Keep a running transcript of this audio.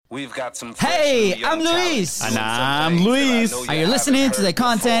We've got some. Hey, I'm Luis. And I'm Luis. And you're listening to the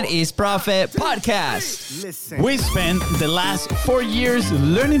Content is Profit podcast. We spent the last 4 years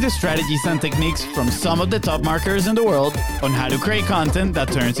learning the strategies and techniques from some of the top marketers in the world on how to create content that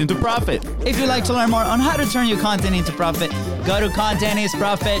turns into profit. If you'd like to learn more on how to turn your content into profit, go to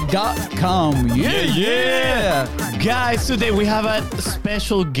contentisprofit.com. Yeah. Guys, today we have a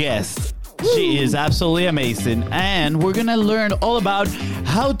special guest. She is absolutely amazing, and we're gonna learn all about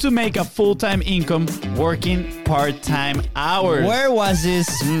how to make a full-time income working part-time hours. Where was this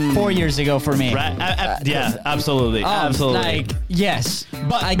 4 years ago for me? Right? Yeah, absolutely. Absolutely. Yes,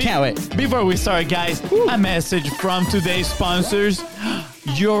 but I can't wait. Before we start, guys, a message from today's sponsors.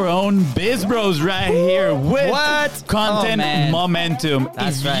 Your own Biz Bros right here with Content Momentum.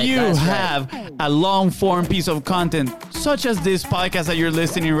 If you have a long form piece of content, such as this podcast that you're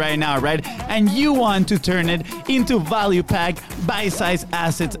listening right now, right? And you want to turn it into value pack, bite-sized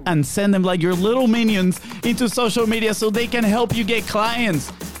assets and send them like your little minions into social media so they can help you get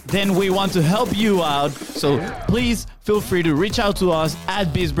clients, then we want to help you out. So please feel free to reach out to us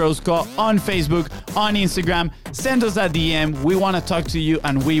at BizBrosCo on Facebook, on Instagram. Send us a DM. We want to talk to you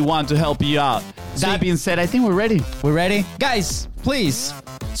and we want to help you out. That being said, I think we're ready. We're ready? Guys, please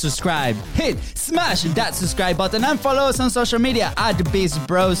subscribe. Smash that subscribe button and follow us on social media at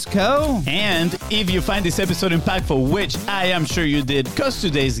BizBrosCo. And if you find this episode impactful, which I am sure you did, because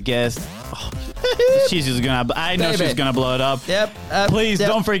today's guest... she's just gonna. I know she's gonna blow it up. Yep. Please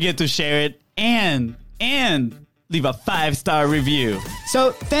don't forget to share it and leave a 5-star review. So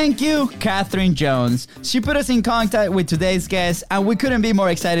thank you, Catherine Jones. She put us in contact with today's guest, and we couldn't be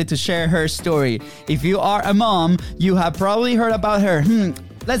more excited to share her story. If you are a mom, you have probably heard about her.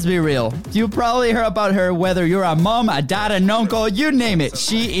 Let's be real. You probably heard about her whether you're a mom, a dad, an uncle, you name it.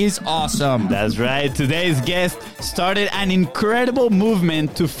 She is awesome. That's right. Today's guest started an incredible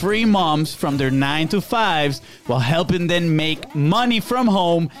movement to free moms from their 9-to-5s while helping them make money from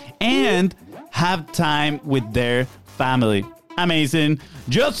home and have time with their family. Amazing.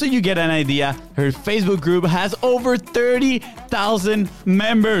 Just so you get an idea, her Facebook group has over 30,000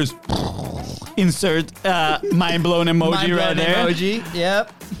 members. Insert mind-blown emoji right there. Emoji,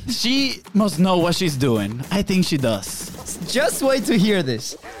 yep. She must know what she's doing. I think she does. Just wait to hear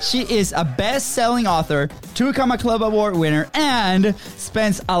this. She is a best-selling author, 2 Comma Club Award winner, and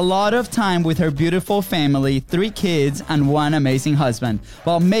spends a lot of time with her beautiful family, 3 kids, and 1 amazing husband,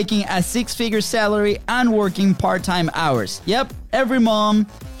 while making a 6-figure salary and working part-time hours. Yep, every mom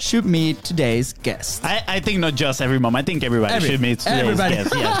should meet today's guest. I think not just every mom. I think everybody should meet today's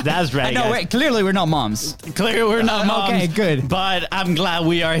guest. Yes, that's right. No, wait, clearly we're not moms. Clearly we're not moms. Okay, good. But I'm glad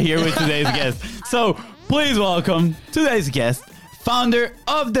we are here with today's guest. So please welcome today's guest, founder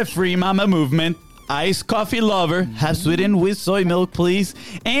of the Free Mama Movement, iced coffee lover, have sweetened with soy milk, please.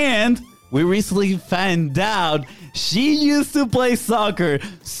 And we recently found out she used to play soccer.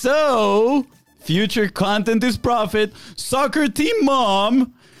 So, future Content is Profit, soccer team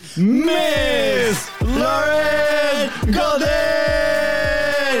mom, Miss Lauren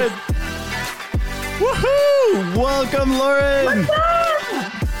Golden! Woohoo! Welcome, Lauren!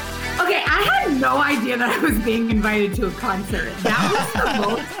 Okay, I had no idea that I was being invited to a concert. That was the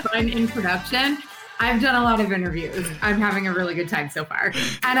most fun introduction. I've done a lot of interviews. I'm having a really good time so far.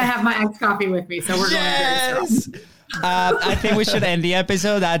 And I have my iced coffee with me, so we're going very strong. I think we should end the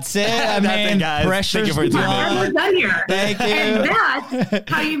episode. That's it. Guys. Pressure's Thank you for tuning in. We're done here. Thank you. And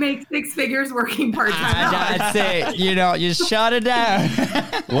that's how you make 6 figures working part-time. That's it. You shut it down.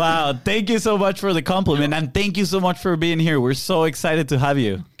 Wow. Thank you so much for the compliment. And thank you so much for being here. We're so excited to have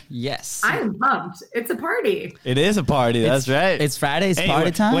you. Yes. I'm pumped. It's a party. It is a party. That's right. It's Friday. It's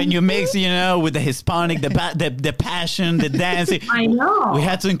party time. When you mix, with the Hispanic, the passion, the dancing. I know. We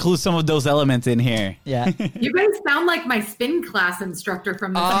had to include some of those elements in here. Yeah. You guys sound like my spin class instructor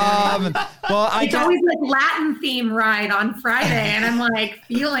from the It's always like Latin theme ride on Friday, and I'm like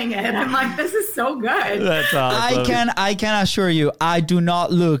feeling it. I'm like, this is so good. That's awesome. I can assure you, I do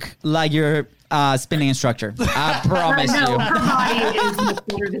not look like your spinning instructor. I promise no, you. her body is much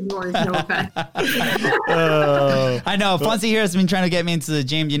better than yours. No offense. I know. Fonzie here has been trying to get me into the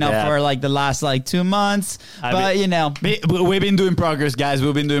gym, for like the last 2 months. We've been doing progress, guys.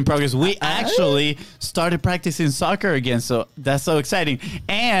 We've been doing progress. We actually started practicing soccer again, so that's so exciting.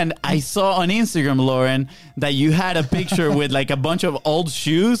 And I saw on Instagram, Lauren, that you had a picture with a bunch of old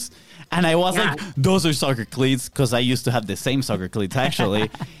shoes. And I was like, those are soccer cleats, because I used to have the same soccer cleats, actually.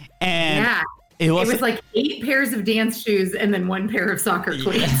 And it was like 8 pairs of dance shoes and then 1 pair of soccer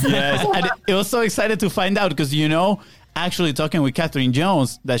cleats. Yes, and it was so excited to find out because, actually talking with Catherine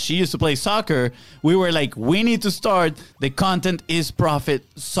Jones that she used to play soccer. We were like, we need to start the Content is Profit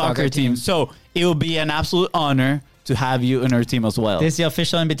soccer team. So it will be an absolute honor to have you in our team as well. This is the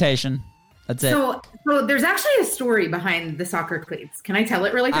official invitation. That's it. So there's actually a story behind the soccer cleats. Can I tell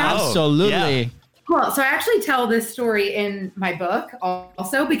it really fast? Absolutely. Yeah. Cool. So I actually tell this story in my book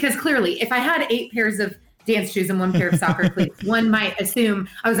also, because clearly if I had 8 pairs of dance shoes and 1 pair of soccer cleats, one might assume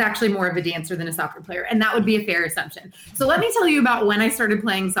I was actually more of a dancer than a soccer player. And that would be a fair assumption. So let me tell you about when I started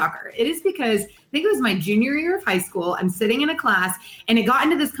playing soccer. It is because I think it was my junior year of high school. I'm sitting in a class and it got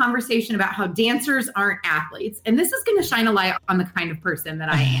into this conversation about how dancers aren't athletes. And this is going to shine a light on the kind of person that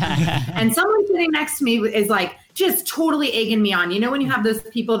I am. And someone sitting next to me is like, just totally egging me on. You know, when you have those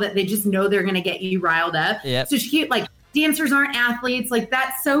people that they just know they're going to get you riled up. Yep. So she like, dancers aren't athletes. Like,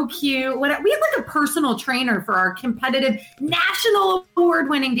 that's so cute. We had like a personal trainer for our competitive national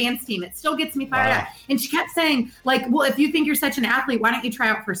award-winning dance team. It still gets me fired up. And she kept saying, like, well, if you think you're such an athlete, why don't you try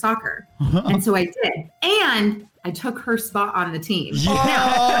out for soccer? And so I did. And I took her spot on the team. Yeah.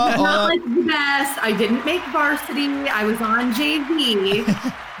 Now, not like the best. I didn't make varsity. I was on JV.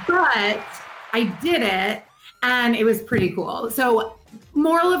 But I did it. And it was pretty cool. So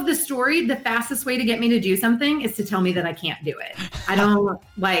moral of the story, the fastest way to get me to do something is to tell me that I can't do it. I don't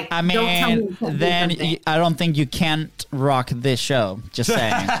like, I mean, don't tell me then I don't think you can't rock this show. Just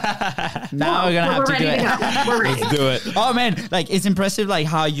saying. Now we're going to have to do it. We're ready. Let's do it. Oh man, like it's impressive like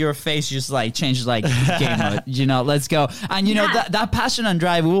how your face just like changes like game mode. You know, let's go. And you know, that passion and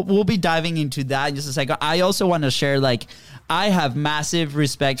drive, we'll be diving into that in just a second. I also want to share like I have massive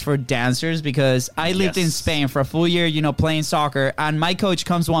respect for dancers because I lived in Spain for a full year, you know, playing soccer. And my coach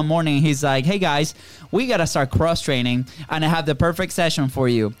comes one morning and he's like, hey guys, we got to start cross training and I have the perfect session for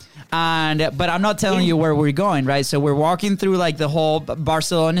you. But I'm not telling you where we're going, right? So we're walking through like the whole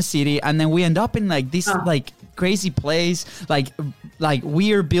Barcelona city and then we end up in like this like crazy place, like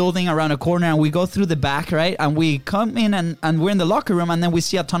we're building around a corner and we go through the back, right? And we come in and we're in the locker room and then we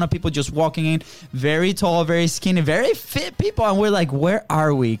see a ton of people just walking in, very tall, very skinny, very fit people. And we're like, where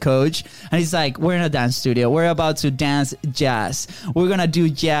are we, coach? And he's like, we're in a dance studio. We're about to dance jazz. We're going to do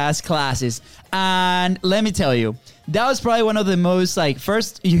jazz classes. And let me tell you, that was probably one of the most like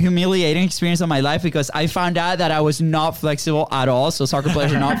first humiliating experience of my life because I found out that I was not flexible at all. So soccer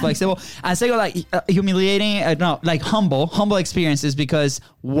players are not flexible. And second, like humiliating, humble experiences because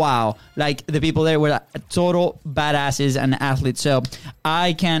wow, like the people there were like, total badasses and athletes. So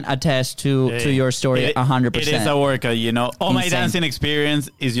I can attest to your story 100%. It is a workout, you know. All my dancing experience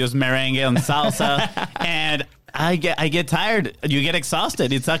is just merengue and salsa and I get tired. You get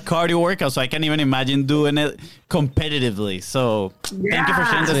exhausted. It's a cardio workout, so I can't even imagine doing it competitively. So thank you for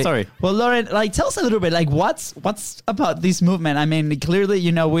sharing the story. Well, Lauren, like tell us a little bit, like what's about this movement? I mean, clearly,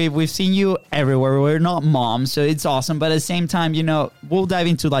 you know, we've seen you everywhere. We're not moms, so it's awesome. But at the same time, you know, we'll dive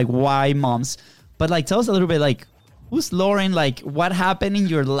into like why moms. But like tell us a little bit, like who's Lauren? Like what happened in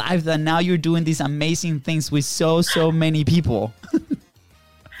your life that now you're doing these amazing things with so many people?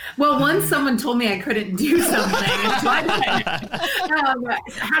 Well, once someone told me I couldn't do something.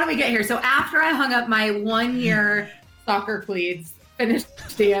 How do we get here? So after I hung up my 1-year soccer cleats, finished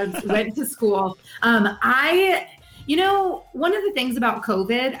dance, went to school, you know, one of the things about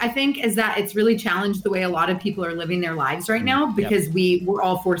COVID, I think, is that it's really challenged the way a lot of people are living their lives right now because we were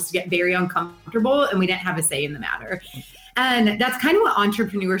all forced to get very uncomfortable and we didn't have a say in the matter. And that's kind of what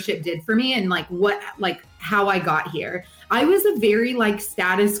entrepreneurship did for me and how I got here. I was a very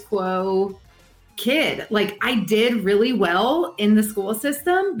status quo kid. Like I did really well in the school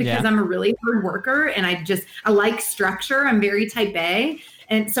system because I'm a really hard worker and I like structure. I'm very type A.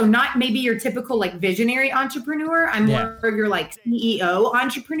 And so not maybe your typical visionary entrepreneur. I'm more of your CEO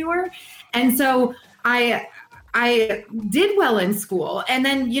entrepreneur. And so I did well in school and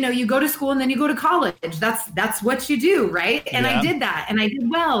then, you know, you go to school and then you go to college. That's what you do. Right. And I did that and I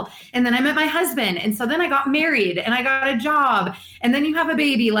did well. And then I met my husband. And so then I got married and I got a job and then you have a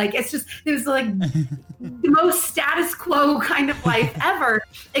baby. It was the most status quo kind of life ever,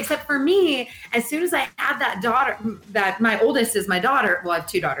 except for me. As soon as I had that daughter, that my oldest is my daughter. Well, I have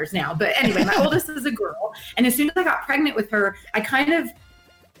 2 daughters now, but anyway, my oldest is a girl. And as soon as I got pregnant with her, I kind of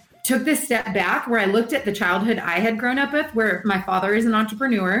took this step back where I looked at the childhood I had grown up with, where my father is an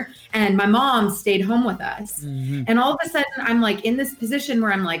entrepreneur and my mom stayed home with us. Mm-hmm. And all of a sudden I'm in this position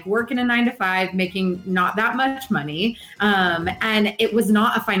where I'm working a 9-to-5, making not that much money. And it was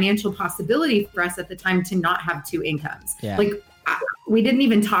not a financial possibility for us at the time to not have 2 incomes. Yeah. We didn't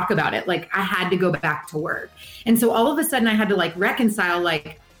even talk about it. I had to go back to work. And so all of a sudden I had to reconcile,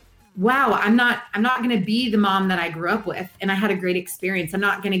 wow, I'm not going to be the mom that I grew up with. And I had a great experience. I'm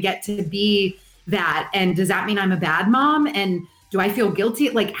not going to get to be that? And does that mean I'm a bad mom? And do I feel guilty?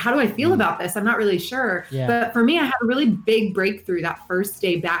 Like, how do I feel about this? I'm not really sure. Yeah. But for me, I had a really big breakthrough that first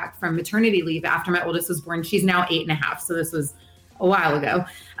day back from maternity leave after my oldest was born. She's now 8.5. So this was a while ago.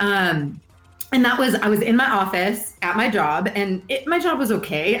 And I was in my office at my job, and my job was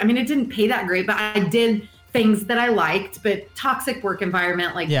okay. I mean, it didn't pay that great, but I did things that I liked, but toxic work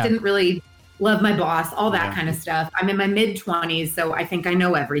environment, didn't really love my boss, all that kind of stuff. I'm in my mid-20s, so I think I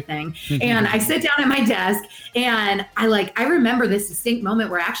know everything. And I sit down at my desk, and I remember this distinct moment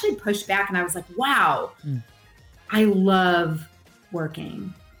where I actually pushed back, and I was like, wow, I love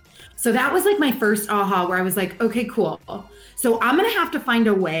working. So that was like my first aha, where I was like, okay, cool. So I'm going to have to find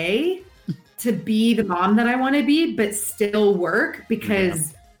a way to be the mom that I want to be, but still work,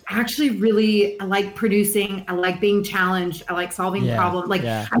 because I like producing. I like being challenged. I like solving problems.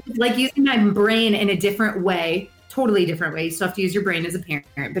 I like using my brain in a different way, totally different way. You still have to use your brain as a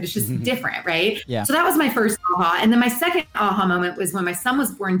parent, but it's just different, right? Yeah. So that was my first aha. And then my second aha moment was when my son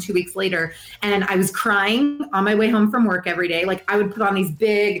was born 2 weeks later, and I was crying on my way home from work every day. Like, I would put on these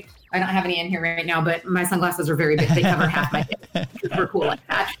big, I don't have any in here right now, but my sunglasses are very big. They cover half my head. We're cool like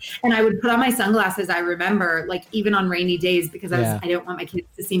that. And I would put on my sunglasses, I remember, even on rainy days, because I don't want my kids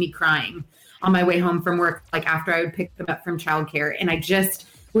to see me crying on my way home from work, after I would pick them up from childcare. And I just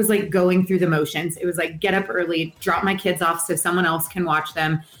was going through the motions. It was get up early, drop my kids off so someone else can watch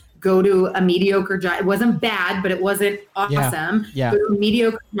them, go to a mediocre job. It wasn't bad, but it wasn't awesome. Go to a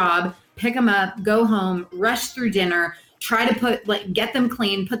mediocre job, pick them up, go home, rush through dinner, try to get them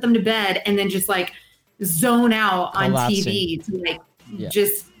clean, put them to bed, and then just zone out on TV to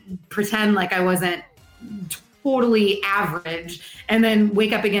just pretend like I wasn't totally average, and then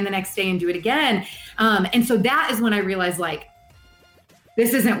wake up again the next day and do it again. And so that is when I realized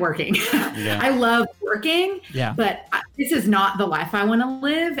this isn't working. I love working, but this is not the life I want to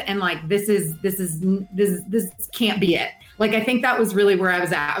live. And this can't be it. I think that was really where I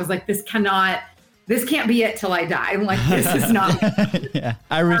was at. I was like, this can't be it till I die. I'm like, this is not.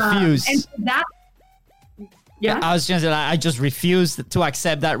 I refuse. And that. Yeah. I was just, I just refuse to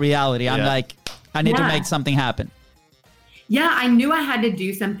accept that reality. I'm like, I need to make something happen. Yeah, I knew I had to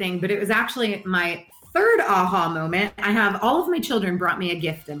do something, but it was actually my third aha moment. I have all of my children brought me a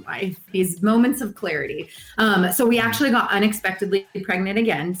gift in life, these moments of clarity. So we actually got unexpectedly pregnant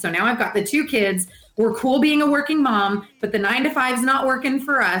again. So now I've got the 2 kids. We're cool being a working mom, but the 9 to 5 is not working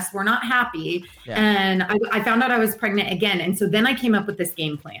for us. We're not happy. And I found out I was pregnant again. And so then I came up with this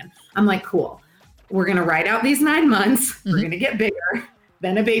game plan. I'm like, cool, we're going to ride out these 9 months. We're going to get bigger.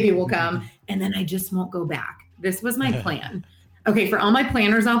 Then a baby will come. And then I just won't go back. This was my plan. Okay, for all my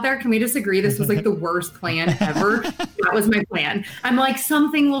planners out there, can we just agree this was the worst plan ever? That was my plan. I'm like,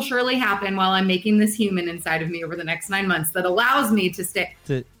 something will surely happen while I'm making this human inside of me over the next 9 months that allows me to stay,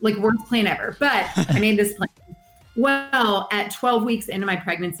 worst plan ever. But I made this plan. Well, at 12 weeks into my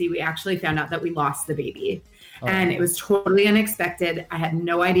pregnancy, we actually found out that we lost the baby. And it was totally unexpected. I had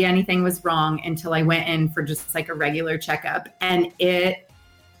no idea anything was wrong until I went in for just a regular checkup. And it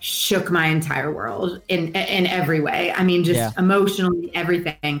shook my entire world in every way. I mean, just emotionally,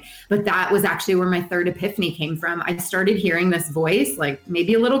 everything. But that was actually where my third epiphany came from. I started hearing this voice,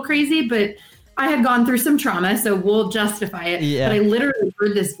 maybe a little crazy, but I had gone through some trauma, so we'll justify it. But I literally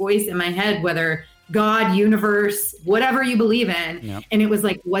heard this voice in my head, whether God, universe, whatever you believe in. And it was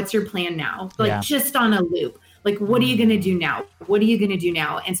what's your plan now? Just on a loop. What are you going to do now? What are you going to do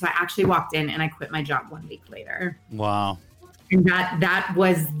now? And so I actually walked in and I quit my job 1 week later. Wow. And that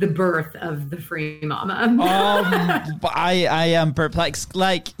was the birth of the Free Mama. I am perplexed.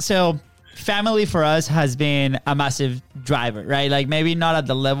 So family for us has been a massive driver, right? Maybe not at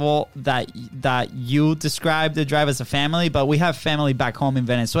the level that you described the drive as a family, but we have family back home in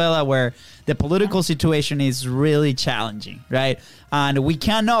Venezuela where the political situation is really challenging, right? And we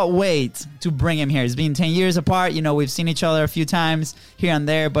cannot wait to bring him here. It's been 10 years apart. We've seen each other a few times here and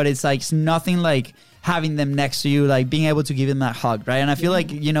there, but it's nothing like having them next to you, being able to give them that hug, right? And I feel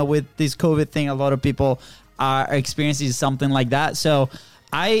with this COVID thing, a lot of people are experiencing something like that. So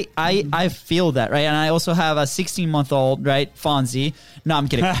I feel that, right? And I also have a 16-month-old, right? Fonzie. No, I'm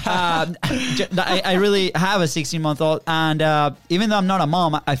kidding. I really have a 16-month-old. And even though I'm not a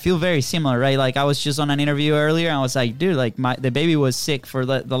mom, I feel very similar, right? I was just on an interview earlier and I was like, dude, the baby was sick for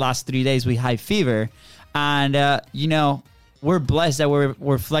the last 3 days with high fever. And, we're blessed that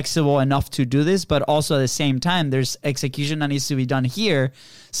we're flexible enough to do this, but also at the same time, there's execution that needs to be done here.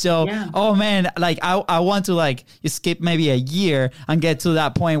 So, oh man, like I want to like skip maybe a year and get to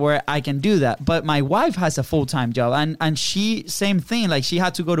that point where I can do that. But my wife has a full-time job and she, same thing, like she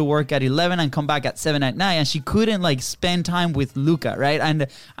had to go to work at 11 and come back at 7 at night, and she couldn't like spend time with Luca, right? And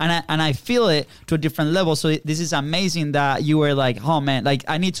I feel it to a different level. So this is amazing that you were like, oh man, like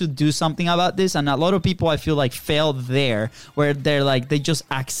I need to do something about this. And a lot of people I feel like fail there, where they're like, they just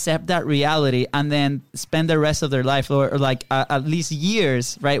accept that reality and then spend the rest of their life or like at least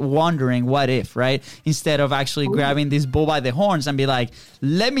years, right, wondering what if, right, instead of actually grabbing this bull by the horns and be like,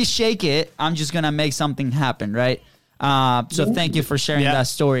 let me shake it, I'm just gonna make something happen, right? So thank you for sharing that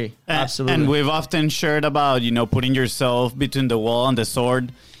story. Absolutely. And we've often shared about, putting yourself between the wall and the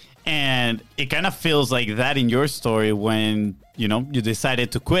sword, and it kind of feels like that in your story when you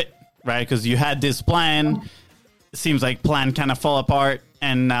decided to quit, right? Because you had this plan, seems like plan kind of fall apart,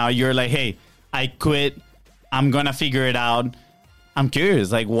 and now you're like, hey, I quit, I'm gonna figure it out. I'm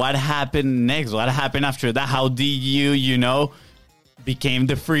curious, like, what happened next? What happened after that? How did you, became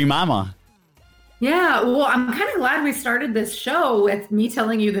the free mama? Yeah, well, I'm kind of glad we started this show with me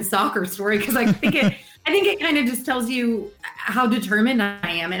telling you the soccer story, because I think it kind of just tells you how determined I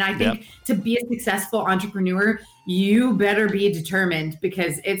am. And I think to be a successful entrepreneur, you better be determined,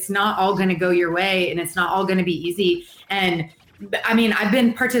 because it's not all going to go your way and it's not all going to be easy. And I mean, I've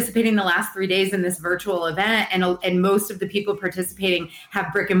been participating the last 3 days in this virtual event, and most of the people participating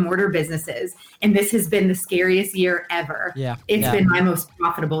have brick and mortar businesses. And this has been the scariest year ever. It's been my most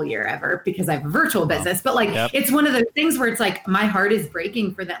profitable year ever because I have a virtual business. But like, it's one of those things where it's like, my heart is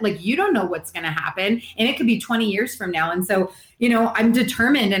breaking for that. Like, you don't know what's going to happen, and it could be 20 years from now. And so, I'm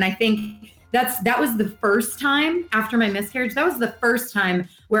determined. And I think that was the first time after my miscarriage. That was the first time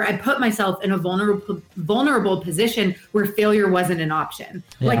where I put myself in a vulnerable position where failure wasn't an option.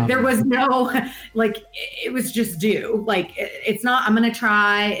 Like, there was no, like, it was just do. Like, it's not, I'm going to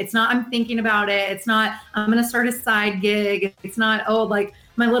try. It's not, I'm thinking about it. It's not, I'm going to start a side gig. It's not, oh, like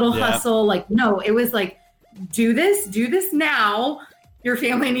my little hustle. Like, no, it was like, do this now. Your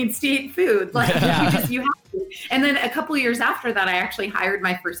family needs to eat food. Like, you have to. And then a couple of years after that, I actually hired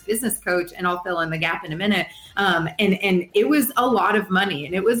my first business coach, and I'll fill in the gap in a minute. And it was a lot of money,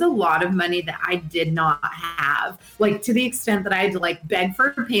 and it was a lot of money that I did not have, like, to the extent that I had to like beg for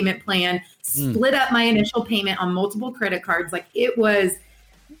a payment plan, split up my initial payment on multiple credit cards. Like, it was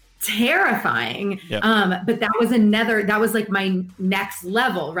terrifying. But that was like my next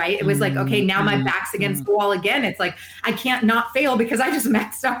level, right? It was like, okay, now my back's against the wall again. It's like, I can't not fail because I just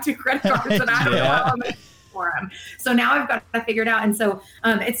maxed out 2 credit cards and I don't know how I'm going to for them. So now I've got to figure it out. And so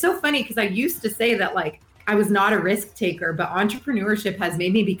it's so funny because I used to say that like I was not a risk taker, but entrepreneurship has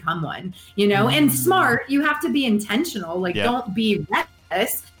made me become one, and smart. You have to be intentional. Like, don't be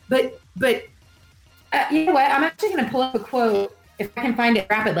reckless, but you know what? I'm actually going to pull up a quote, if I can find it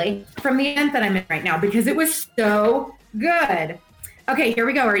rapidly, from the event that I'm in right now, because it was so good. Okay, here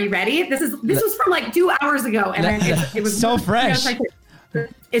we go. Are you ready? This was from like 2 hours ago, and it was so fresh.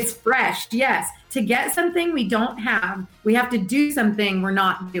 It's fresh. Yes. To get something we don't have, we have to do something we're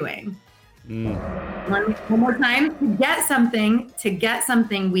not doing. One more time. To get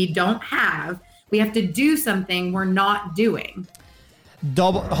something we don't have, we have to do something we're not doing.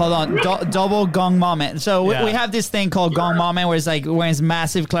 Double gong moment. So we have this thing called gong moment, where it's like when it's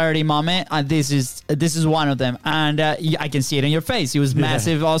massive clarity moment, and this is one of them, and I can see it in your face. It was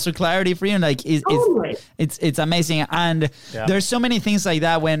massive, also clarity for you. Like it's amazing, and there's so many things like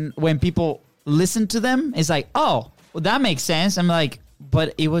that when people listen to them, it's like, oh, well, that makes sense. I'm like,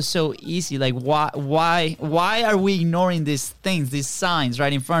 but it was so easy. Like, why are we ignoring these things, these signs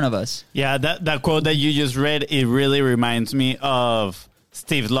right in front of us? Yeah, that quote that you just read, it really reminds me of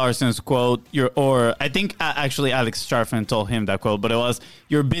Steve Larson's quote, or I think actually Alex Charfen told him that quote, but it was,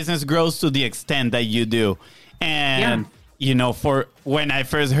 your business grows to the extent that you do. And, for when I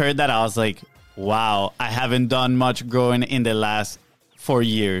first heard that, I was like, wow, I haven't done much growing in the last 4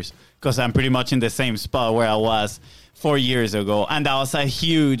 years, because I'm pretty much in the same spot where I was 4 years ago. And that was a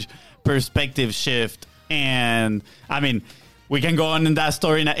huge perspective shift. And I mean, we can go on in that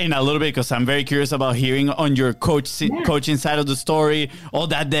story in a little bit, because I'm very curious about hearing on your coaching side of the story, all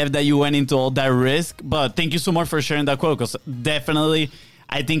that depth that you went into, all that risk. But thank you so much for sharing that quote, because definitely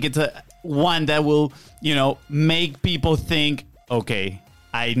I think it's one that will, make people think, okay,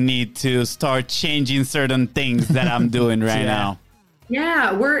 I need to start changing certain things that I'm doing right now.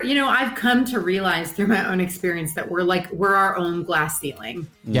 Yeah, I've come to realize through my own experience that we're our own glass ceiling.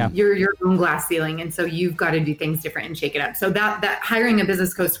 Yeah. You're your own glass ceiling. And so you've got to do things different and shake it up. So that hiring a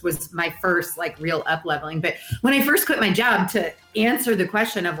business coach was my first like real up leveling. But when I first quit my job, to answer the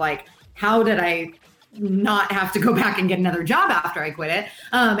question of like, how did I not have to go back and get another job after I quit it,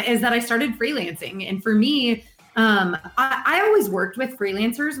 is that I started freelancing. And for me, I always worked with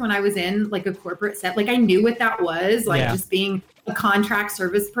freelancers when I was in like a corporate set. Like I knew what that was, like just being a contract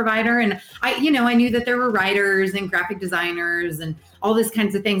service provider. And I knew that there were writers and graphic designers and all these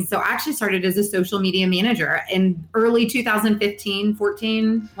kinds of things. So I actually started as a social media manager in early 2015,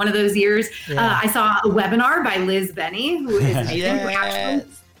 14, one of those years. I saw a webinar by Liz Benny, who is amazing.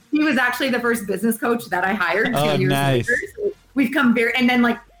 He was actually the first business coach that I hired 2 years later. So we've come and then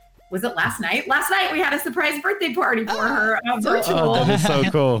like, was it last night? Last night we had a surprise birthday party for her, virtual. Oh, that is so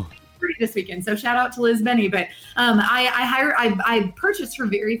cool. This weekend. So shout out to Liz Benny. But I purchased her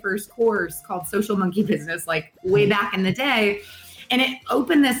very first course called Social Monkey Business, like way back in the day. And it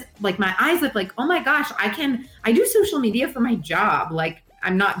opened this, like my eyes up like, oh my gosh, I do social media for my job. Like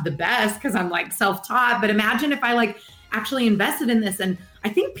I'm not the best because I'm like self-taught, but imagine if I like actually invested in this. And I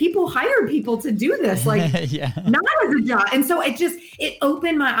think people hire people to do this, like not as a job. And so it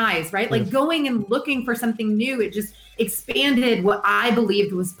opened my eyes, right? Like going and looking for something new. It just expanded what I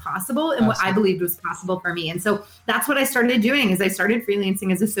believed was possible and what I believed was possible for me. And so that's what I started doing is I started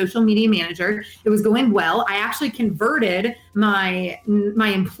freelancing as a social media manager. It was going well. I actually converted my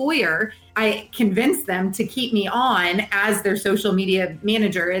employer. I convinced them to keep me on as their social media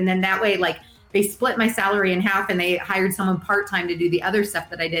manager. And then that way, like, they split my salary in half and they hired someone part-time to do the other stuff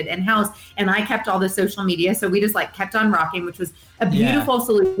that I did in-house. And I kept all the social media. So we just like kept on rocking, which was a beautiful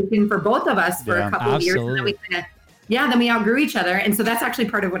solution for both of us for a couple of years. And then then we outgrew each other. And so that's actually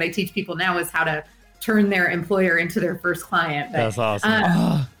part of what I teach people now is how to turn their employer into their first client. But, that's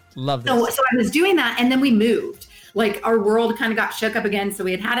awesome. Love this. So I was doing that and then we moved. Like our world kind of got shook up again. So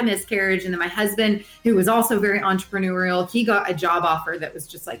we had a miscarriage. And then my husband, who was also very entrepreneurial, he got a job offer that was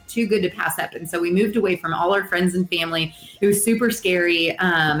just like too good to pass up. And so we moved away from all our friends and family. It was super scary.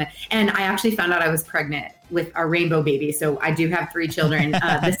 And I actually found out I was pregnant with our rainbow baby. So I do have 3 children.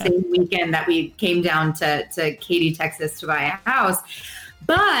 The same weekend that we came down to Katy, Texas to buy a house.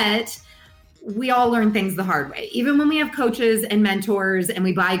 But we all learn things the hard way. Even when we have coaches and mentors and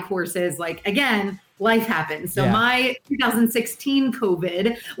we buy courses, like again, life happens. So my 2016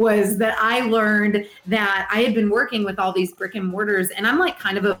 COVID was that I learned that I had been working with all these brick and mortars and I'm like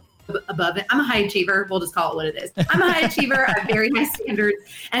kind of above it. I'm a high achiever. We'll just call it what it is. I'm a high achiever. I have very high standards.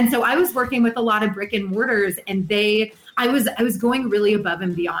 And so I was working with a lot of brick and mortars and I was going really above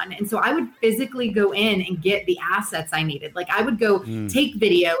and beyond. And so I would physically go in and get the assets I needed. Like I would go take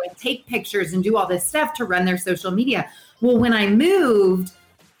video and take pictures and do all this stuff to run their social media. Well, when I moved,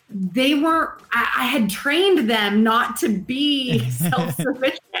 I had trained them not to be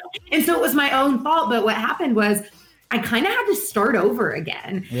self-sufficient. And so it was my own fault. But what happened was I kind of had to start over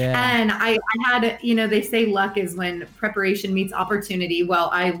again. And I had, they say luck is when preparation meets opportunity. Well,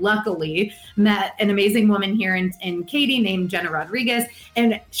 I luckily met an amazing woman here in Katy named Jenna Rodriguez.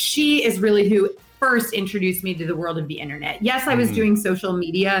 And she is really who first introduced me to the world of the internet. Yes, I was doing social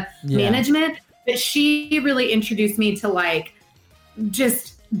media management, but she really introduced me to like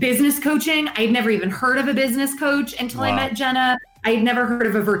just business coaching. I'd never even heard of a business coach until I met Jenna. I had never heard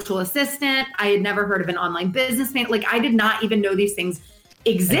of a virtual assistant. I had never heard of an online business man. Like I did not even know these things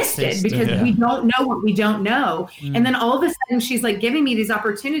existed because we don't know what we don't know. And then all of a sudden she's like giving me these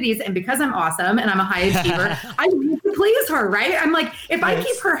opportunities. And because I'm awesome and I'm a high achiever, I need to please her, right? I'm like, if I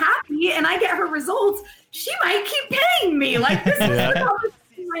keep her happy and I get her results, she might keep paying me. Like this is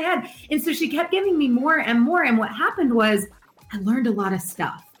in my head. And so she kept giving me more and more. And what happened was I learned a lot of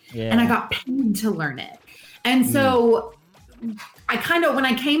stuff and I got paid to learn it. And so I kind of, when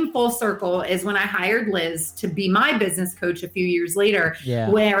I came full circle is when I hired Liz to be my business coach a few years later,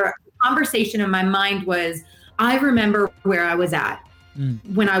 where the conversation in my mind was, I remember where I was at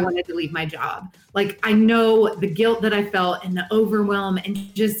when I wanted to leave my job. Like I know the guilt that I felt and the overwhelm and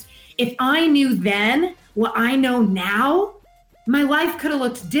just, if I knew then what I know now, my life could have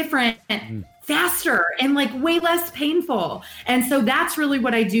looked different faster and like way less painful. And so that's really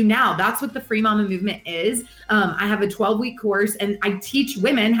what I do now. That's what the Free Mama movement is. I have a 12-week course and I teach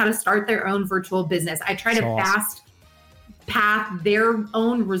women how to start their own virtual business. I try to fast path their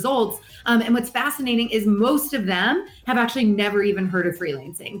own results. And what's fascinating is most of them have actually never even heard of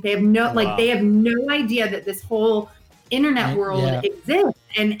freelancing. They have they have no idea that this whole internet world exists.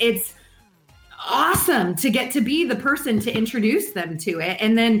 And it's awesome to get to be the person to introduce them to it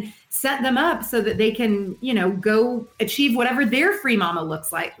and then set them up so that they can, go achieve whatever their free mama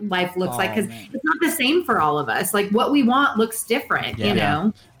life looks like. Because it's not the same for all of us. Like what we want looks different, you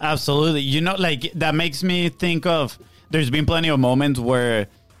know? Absolutely. Like that makes me think of, there's been plenty of moments where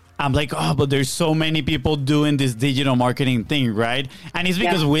I'm like, oh, but there's so many people doing this digital marketing thing, right? And it's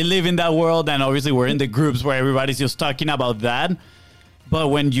because we live in that world, and obviously we're in the groups where everybody's just talking about that. But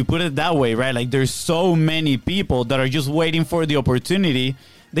when you put it that way, right, like there's so many people that are just waiting for the opportunity.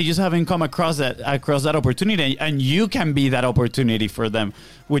 They just haven't come across that opportunity, and you can be that opportunity for them,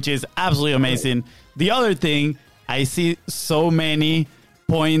 which is absolutely amazing. The other thing, I see so many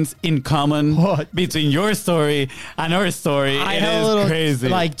points in common between your story and our story. I have a little crazy,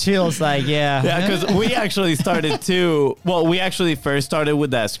 like chills, like because we actually started we actually first started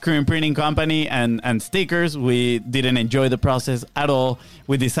with a screen printing company and stickers. We didn't enjoy the process at all.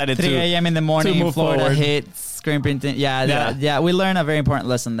 We decided 3 a.m. in the morning in Florida forward. Hits. Screen printing, we learned a very important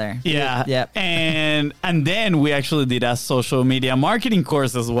lesson there. And then we actually did a social media marketing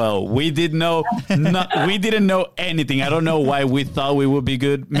course as well. We didn't know anything. I don't know why we thought we would be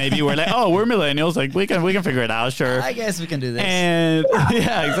good. Maybe we're like, oh, we're millennials, like we can figure it out, sure. I guess we can do this. And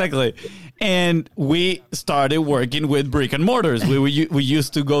exactly. And we started working with brick and mortars. We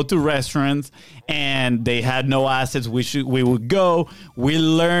used to go to restaurants, and they had no assets. We would go. We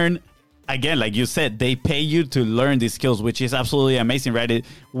learn. Again, like you said, they pay you to learn these skills, which is absolutely amazing, right?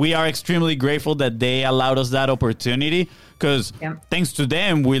 We are extremely grateful that they allowed us that opportunity, because thanks to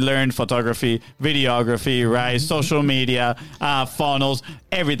them, we learned photography, videography, right? Social media, funnels,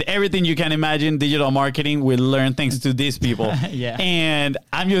 everything you can imagine, digital marketing. We learned thanks to these people. And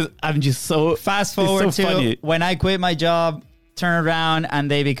I'm just so fast forward so to funny. When I quit my job, turn around, and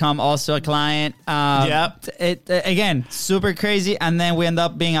they become also a client. It again, super crazy. And then we end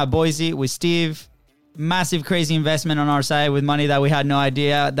up being at Boise with Steve. Massive, crazy investment on our side with money that we had no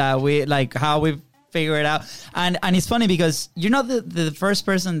idea that we like how we figure it out. And it's funny because you're not the first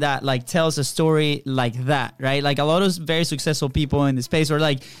person that like tells a story like that, right? Like a lot of very successful people in the space are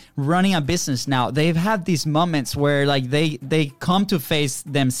like running a business now. They've had these moments where like they come to face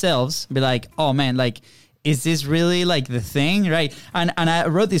themselves, be like, oh man, like, is this really like the thing, right? And I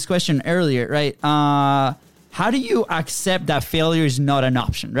wrote this question earlier, right? How do you accept that failure is not an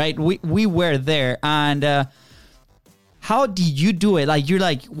option, right? We were there, and how did you do it? Like you're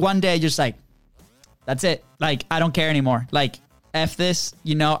like one day just like, that's it. Like I don't care anymore. Like F this,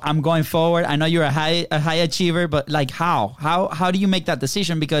 I'm going forward. I know you're a high achiever, but like how do you make that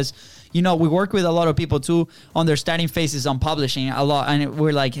decision? Because we work with a lot of people too on their starting phases on publishing a lot. And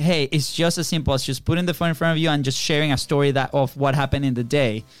we're like, hey, it's just as simple as just putting the phone in front of you and just sharing a story of what happened in the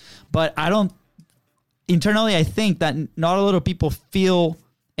day. But internally, I think that not a lot of people feel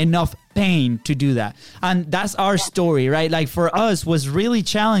enough pain to do that. And that's our story, right? Like for us was really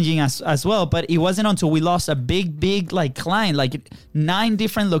challenging as well, but it wasn't until we lost a big like client, like 9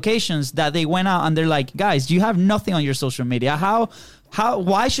 different locations, that they went out and they're like, guys, you have nothing on your social media.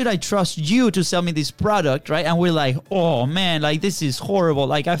 Why should I trust you to sell me this product, right? And we're like, oh man, like this is horrible.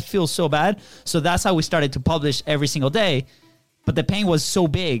 Like I feel so bad. So that's how we started to publish every single day. But the pain was so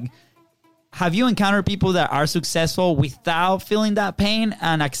big. Have you encountered people that are successful without feeling that pain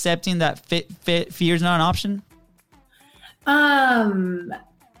and accepting that fear is not an option?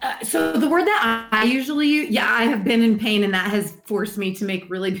 So the word that I usually use, I have been in pain, and that has forced me to make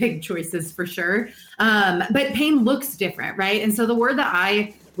really big choices for sure. But pain looks different, right? And so the word that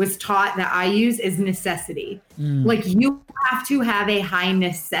I was taught that I use is necessity. Like you have to have a high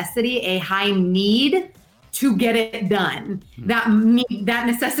necessity, a high need to get it done. That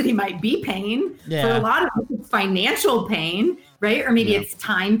necessity might be pain. For a lot of us, it's financial pain, right? Or maybe it's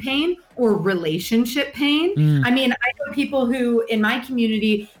time pain or relationship pain. I mean, I know people who in my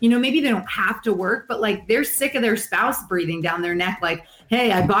community, maybe they don't have to work, but like they're sick of their spouse breathing down their neck. Like,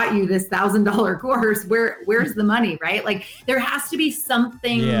 hey, I bought you this $1,000 course. Where's the money, right? Like there has to be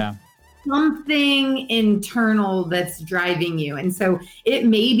something internal that's driving you. And so it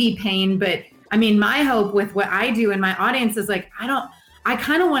may be pain, but I mean, my hope with what I do in my audience is like, I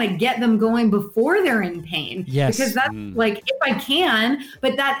kind of want to get them going before they're in pain. Yes. Because that's like, if I can,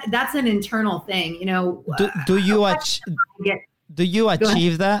 but that's an internal thing, Do you achieve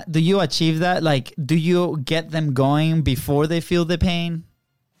that? Do you achieve that? Like, do you get them going before they feel the pain?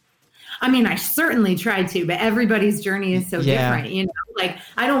 I mean, I certainly try to, but everybody's journey is so different. Like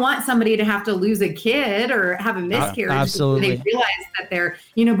I don't want somebody to have to lose a kid or have a miscarriage before they realize that they're,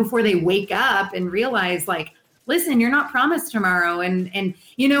 before they wake up and realize like, listen, you're not promised tomorrow. And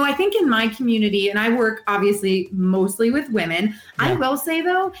you know, I think in my community, and I work obviously mostly with women, I will say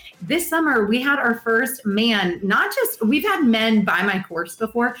though, this summer we had our first man, we've had men buy my course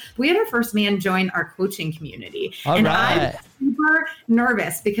before. We had our first man join our coaching community. I'm super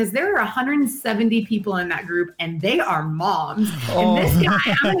nervous because there are 170 people in that group and they are moms. And this guy,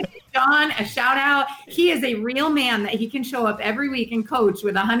 I'm going to give John a shout out. He is a real man that he can show up every week and coach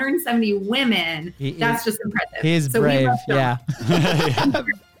with 170 women. That's just impressive. He's brave. Yeah.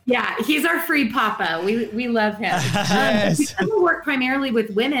 Yeah, he's our free papa. We love him. Yes. Because I work primarily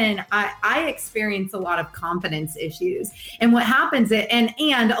with women, I experience a lot of confidence issues. And what happens,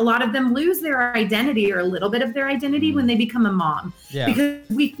 and a lot of them lose their identity or a little bit of their identity when they become a mom. Yeah. Because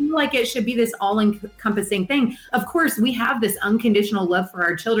we feel like it should be this all-encompassing thing. Of course, we have this unconditional love for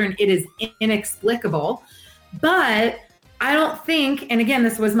our children. It is inexplicable. But I don't think, and again,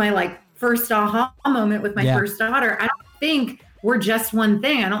 this was my first aha moment with my first daughter, I don't think we're just one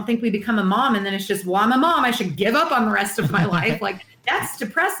thing. I don't think we become a mom and then it's just, well, I'm a mom, I should give up on the rest of my life. That's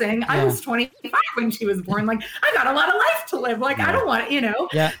depressing. I was 25 when she was born. I got a lot of life to live. I don't want,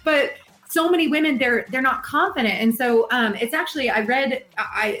 but so many women, they're not confident. And so it's actually, I read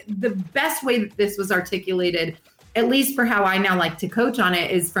the best way that this was articulated, at least for how I now like to coach on it,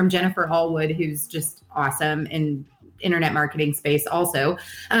 is from Jennifer Allwood, who's just awesome in internet marketing space also.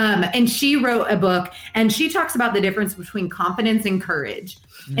 And she wrote a book and she talks about the difference between confidence and courage.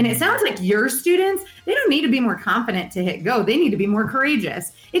 And it sounds like your students, they don't need to be more confident to hit go. They need to be more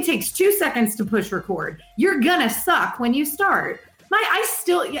courageous. It takes 2 seconds to push record. You're gonna suck when you start. I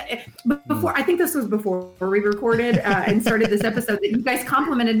think this was before we recorded and started this episode that you guys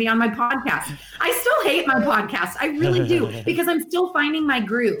complimented me on my podcast. I still hate my podcast. I really do, because I'm still finding my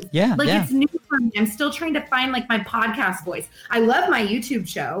groove. It's new for me. I'm still trying to find my podcast voice. I love my YouTube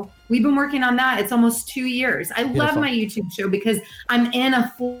show. We've been working on that. It's almost 2 years. I love my YouTube show because I'm in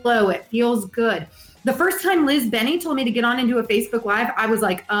a flow. It feels good. The first time Liz Benny told me to get on and do a Facebook Live, I was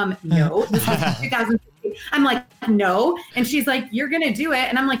like, no. This was 2015. I'm like, no. And she's like, you're going to do it.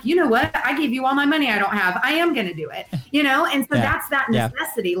 And I'm like, you know what? I gave you all my money I don't have. I am going to do it. And so that's that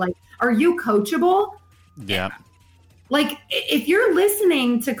necessity. Are you coachable? Yeah. If you're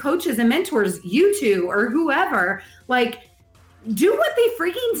listening to coaches and mentors, you two or whoever, do what they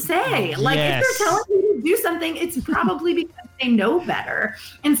freaking say. If they're telling you to do something, it's probably because they know better.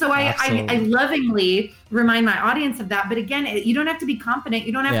 And so I lovingly remind my audience of that. But again, you don't have to be confident.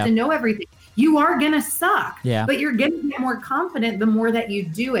 You don't have to know everything. You are going to suck, but you're going to get more confident the more that you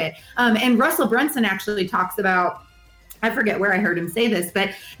do it. And Russell Brunson actually talks about, I forget where I heard him say this, but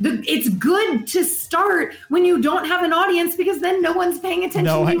it's good to start when you don't have an audience, because then no one's paying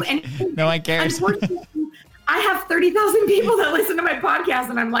attention to you. And no one cares. I have 30,000 people that listen to my podcast,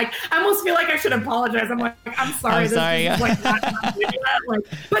 and I'm I almost feel like I should apologize. I'm I'm sorry. This is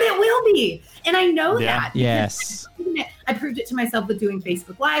but it will be. And I know that. Yes. I proved it to myself with doing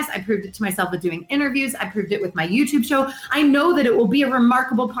Facebook Lives. I proved it to myself with doing interviews. I proved it with my YouTube show. I know that it will be a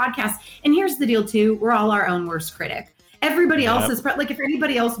remarkable podcast. And here's the deal too. We're all our own worst critic. Everybody else is if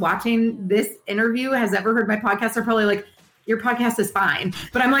anybody else watching this interview has ever heard my podcast, they're probably your podcast is fine.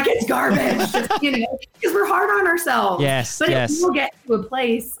 But I'm it's garbage, because we're hard on ourselves. Yes. But it will get to a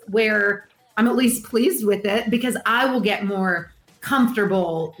place where I'm at least pleased with it, because I will get more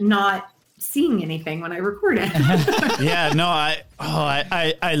comfortable not seeing anything when I record it.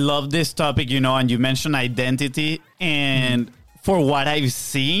 I love this topic, and you mentioned identity, and for what I've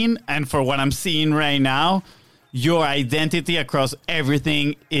seen and for what I'm seeing right now, your identity across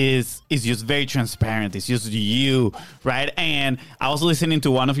everything is just very transparent. It's just you, right? And I was listening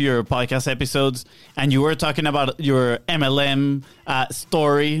to one of your podcast episodes, and you were talking about your MLM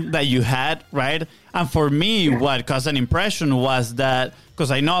story that you had, right? And for me, what caused an impression was that,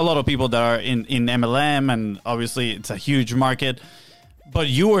 because I know a lot of people that are in MLM, and obviously it's a huge market, but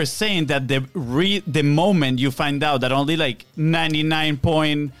you were saying that the moment you find out that only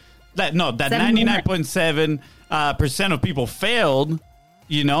 99.7% of people failed,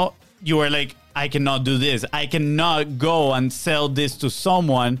 you were I cannot do this. I cannot go and sell this to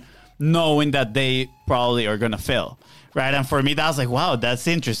someone knowing that they probably are going to fail, right? And for me, that was wow, that's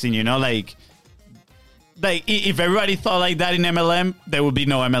interesting, if everybody thought like that in MLM, there would be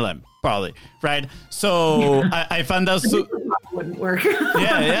no MLM, probably, right? So I found that wouldn't work.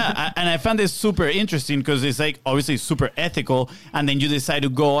 And I found this super interesting, because it's obviously super ethical, and then you decide to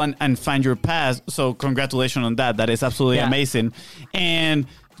go and find your path. So congratulations on that. That is absolutely amazing. And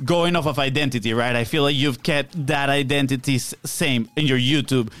going off of identity, right? I feel you've kept that identity same in your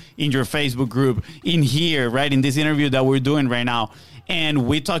YouTube, in your Facebook group, in here, right? In this interview that we're doing right now. And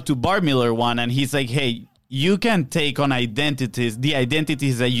we talked to Bart Miller and he's hey, you can take on the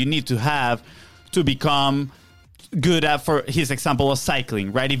identities that you need to have to become good at, for his example, of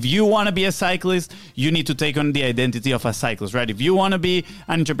cycling, right? If you want to be a cyclist, you need to take on the identity of a cyclist, right? If you want to be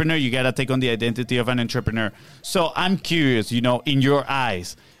an entrepreneur, you got to take on the identity of an entrepreneur. So I'm curious, in your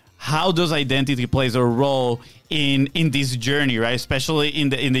eyes, how does identity plays a role in this journey, right? Especially in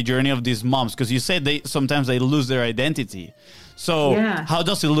the journey of these moms, because you said sometimes they lose their identity. So how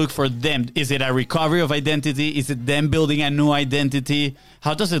does it look for them? Is it a recovery of identity? Is it them building a new identity?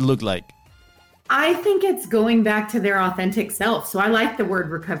 How does it look like? I think it's going back to their authentic self. So I like the word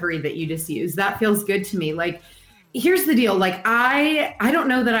recovery that you just used. That feels good to me. Like, here's the deal. Like, I don't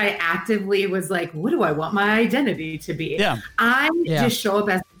know that I actively was like, what do I want my identity to be? I just show up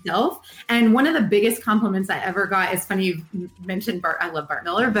as myself. And one of the biggest compliments I ever got, it's funny you mentioned Bart. I love Bart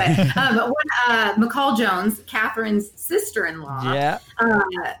Miller, but when McCall Jones, Catherine's sister-in-law,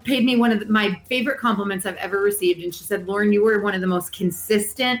 paid me one of my favorite compliments I've ever received. And she said, Lauren, you were one of the most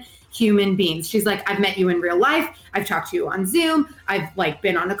consistent human beings. She's like, I've met you in real life. I've talked to you on Zoom. I've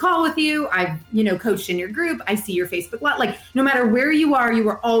been on a call with you. I've, coached in your group. I see your Facebook Live. Like, no matter where you are, you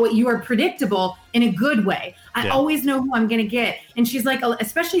are predictable in a good way. I always know who I'm going to get. And she's like,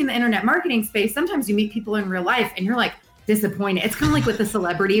 especially in the internet marketing space, sometimes you meet people in real life and you're like, disappointed. It's kind of like with the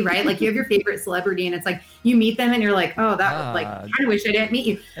celebrity, right? Like, you have your favorite celebrity and it's like you meet them and you're like, oh, I wish I didn't meet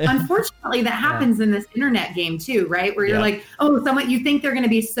you. Unfortunately, that happens in this internet game too, right? Where you're like, oh, someone, you think they're going to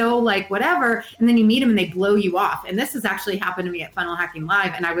be so like whatever, and then you meet them and they blow you off. And this has actually happened to me at Funnel Hacking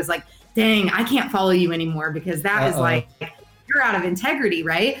Live. And I was like, dang, I can't follow you anymore because that is like, you're out of integrity,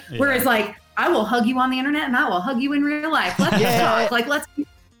 right? Whereas like, I will hug you on the internet and I will hug you in real life. Let's talk. Like,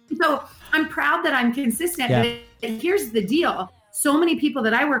 so I'm proud that I'm consistent, but here's the deal. So many people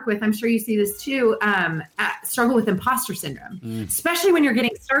that I work with, I'm sure you see this too, struggle with imposter syndrome, especially when you're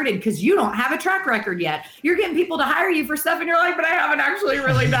getting started because you don't have a track record yet. You're getting people to hire you for stuff and you're like, but I haven't actually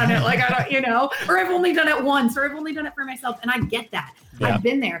really done it. Like, I don't, or I've only done it once, or I've only done it for myself. And I get that. I've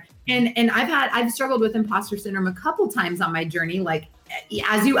been there. And I've struggled with imposter syndrome a couple times on my journey. Like,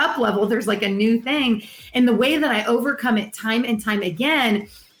 as you up level, there's like a new thing. And the way that I overcome it time and time again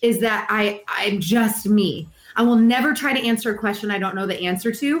is that I'm just me. I will never try to answer a question I don't know the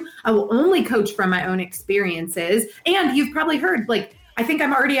answer to. I will only coach from my own experiences. And you've probably heard, like, I think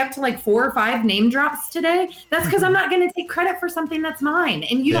I'm already up to like 4 or 5 name drops today. That's because I'm not going to take credit for something that's mine.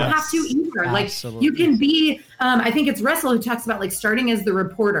 And you don't have to either. Absolutely. Like, you can be, I think it's Russell who talks about like starting as the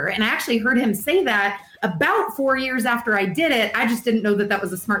reporter. And I actually heard him say that about 4 years after I did it. I just didn't know that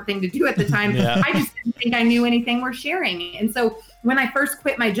was a smart thing to do at the time. I just didn't think I knew anything worth sharing. And so when I first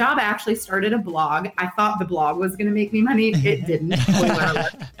quit my job, I actually started a blog. I thought the blog was going to make me money. It didn't. Spoiler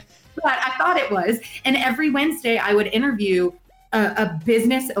alert. But I thought it was. And every Wednesday I would interview a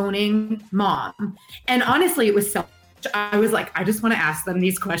business owning mom. And honestly, it was I was like, I just want to ask them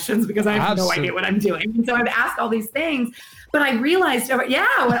these questions because I have no idea what I'm doing. And so I've asked all these things, but I realized over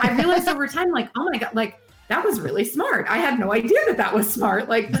time, like, oh my God, like that was really smart. I had no idea that was smart.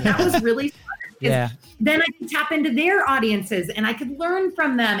 Like that was really smart. Then I could tap into their audiences and I could learn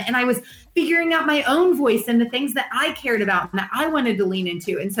from them. And I was figuring out my own voice and the things that I cared about and that I wanted to lean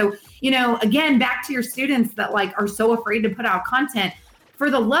into. And so, again, back to your students that like are so afraid to put out content, for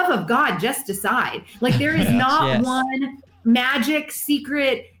the love of God, just decide. Like there is not one magic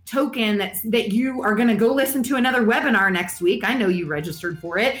secret token that you are going to go listen to another webinar next week. I know you registered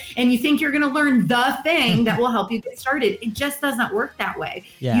for it and you think you're going to learn the thing that will help you get started. It just doesn't work that way.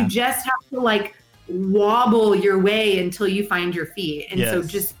 You just have to like wobble your way until you find your feet. And so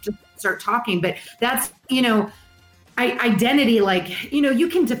just start talking. But that's, identity, like, you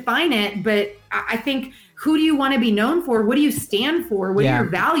can define it, but I think, who do you want to be known for? What do you stand for? What are your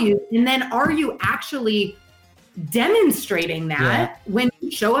values? And then are you actually demonstrating that when you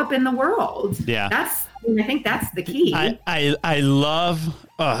show up in the world? I think that's the key. I love,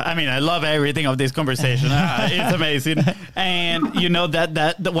 I love everything of this conversation. It's amazing. And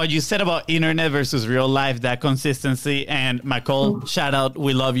that what you said about internet versus real life, that consistency, and Nicole, shout out,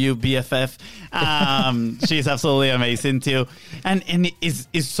 we love you, BFF. She's absolutely amazing too. And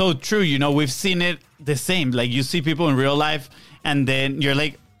it's so true. We've seen it the same. Like you see people in real life and then you're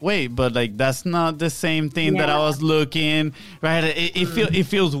like, wait, but like, that's not the same thing that I was looking, right? It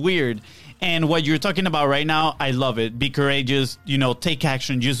feels weird. And what you're talking about right now, I love it. Be courageous, take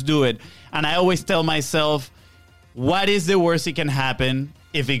action, just do it. And I always tell myself, what is the worst that can happen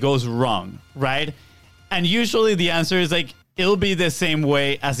if it goes wrong, right? And usually the answer is like, it'll be the same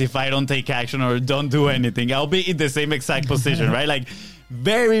way as if I don't take action or don't do anything. I'll be in the same exact position, right? Like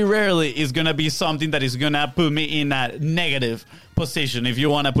very rarely is going to be something that is going to put me in a negative position, if you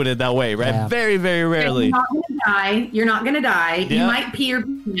want to put it that way, right? Yeah. Very, very rarely. You're not gonna die. You're not gonna die. Yeah. You might pee your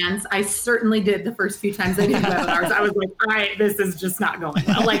pants. I certainly did the first few times I did webinars. I was like, all right, this is just not going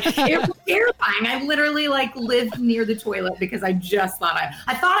well. Like, it was terrifying. I literally like lived near the toilet because I just thought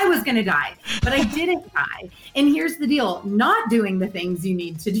I thought I was gonna die, but I didn't die. And here's the deal: not doing the things you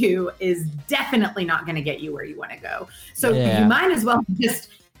need to do is definitely not gonna get you where you want to go. So you might as well just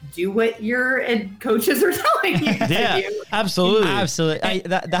do what your coaches are telling you to do. Absolutely.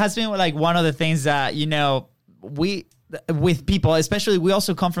 That has been like one of the things that, you know, with people, especially, we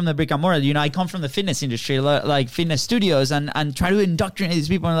also come from the brick and mortar. You know, I come from the fitness industry, like fitness studios, and try to indoctrinate these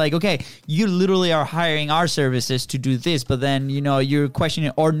people and like, okay, you literally are hiring our services to do this, but then, you know, you're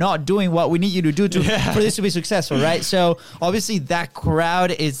questioning or not doing what we need you to do for this to be successful, right? So obviously that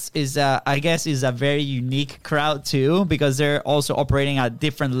crowd is I guess is a very unique crowd too, because they're also operating at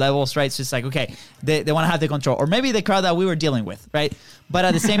different levels, right? So it's like, okay, they want to have the control, or maybe the crowd that we were dealing with, right? But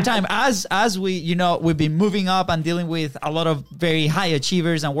at the same time, as we, you know, we've been moving up and dealing with a lot of very high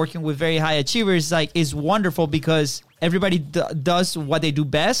achievers and working with very high achievers, like, is wonderful because everybody does what they do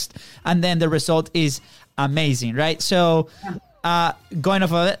best, and then the result is amazing, right? So going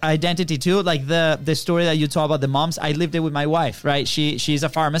off of identity too, like the story that you told about the moms, I lived it with my wife, right? She's a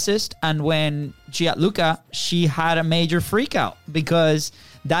pharmacist, and when she had Luca, she had a major freak out because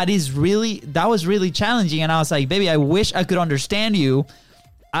that was really challenging. And I was like, baby, I wish I could understand you.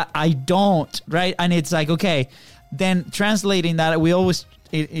 I don't, right? And it's like, okay, then translating that, we always,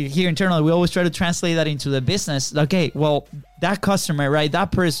 here internally, we always try to translate that into the business. Okay, well, that customer, right?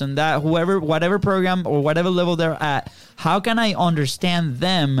 That person, that whoever, whatever program or whatever level they're at, how can I understand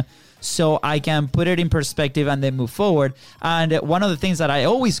them so I can put it in perspective and then move forward? And one of the things that I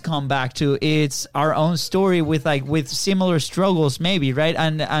always come back to, it's our own story with similar struggles, maybe, right?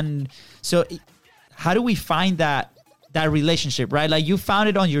 And so how do we find that relationship, right? Like, you found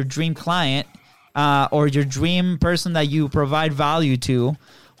it on your dream client or your dream person that you provide value to,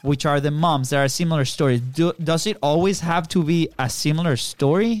 which are the moms. There are similar stories. Does it always have to be a similar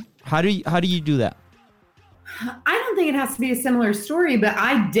story? How do you do that? I don't think it has to be a similar story, but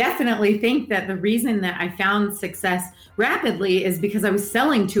I definitely think that the reason that I found success rapidly is because I was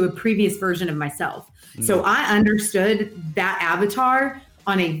selling to a previous version of myself. So I understood that avatar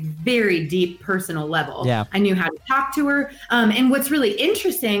on a very deep personal level. Yeah. I knew how to talk to her. And what's really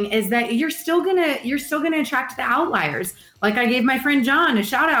interesting is that you're still gonna attract the outliers. Like, I gave my friend John a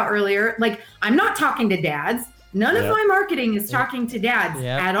shout out earlier. Like, I'm not talking to dads. None of my marketing is talking to dads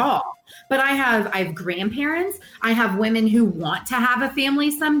at all. But I have grandparents. I have women who want to have a family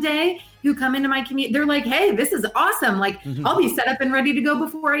someday who come into my community. They're like, hey, this is awesome. Like, I'll be set up and ready to go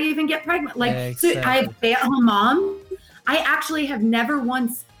before I even get pregnant. Like, exactly. So I have stay-at-home mom. I actually have never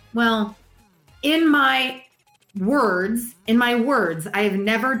once, in my words, I have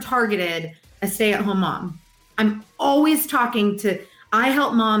never targeted a stay-at-home mom. I'm always I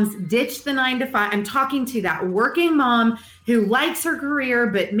help moms ditch the 9 to 5. I'm talking to that working mom who likes her career,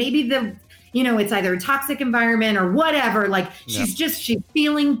 but maybe it's either a toxic environment or whatever. Like, she's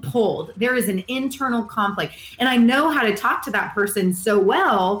feeling pulled. There is an internal conflict. And I know how to talk to that person so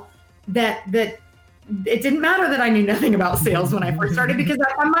well that it didn't matter that I knew nothing about sales when I first started, because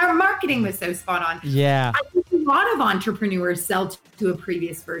my marketing was so spot on. Yeah. I think a lot of entrepreneurs sell to a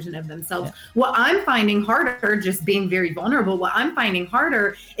previous version of themselves. Yeah. What I'm finding harder, just being very vulnerable,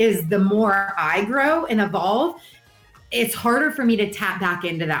 is the more I grow and evolve, it's harder for me to tap back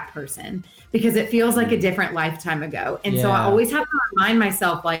into that person because it feels like a different lifetime ago. And so I always have to remind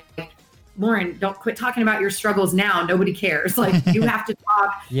myself, like, Lauren, don't quit talking about your struggles now. Nobody cares. Like, you have to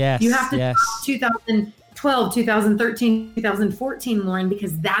talk. You have to talk 2012, 2013, 2014, Lauren,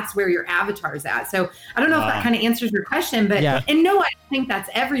 because that's where your avatar's at. So I don't know if that kind of answers your question, but and no, I don't think that's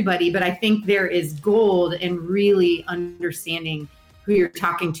everybody, but I think there is gold in really understanding who you're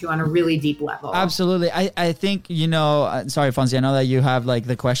talking to on a really deep level. Absolutely. I think, sorry, Fonzie, I know that you have like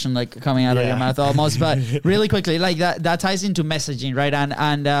the question like coming out of your mouth almost, but really quickly, like that ties into messaging, right?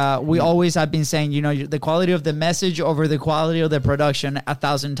 And we always have been saying, the quality of the message over the quality of the production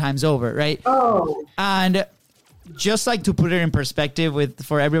 1,000 times over, right? Oh. And just like to put it in perspective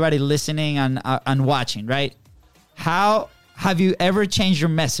for everybody listening and watching, right? How have you ever changed your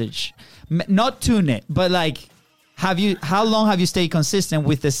message? Not tune it, but like, how long have you stayed consistent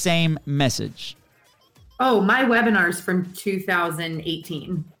with the same message? Oh, my webinars from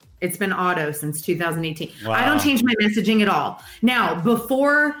 2018. It's been auto since 2018. Wow. I don't change my messaging at all. Now,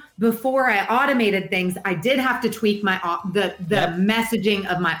 before I automated things, I did have to tweak the messaging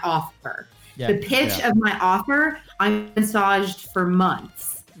of my offer. The pitch of my offer, I massaged for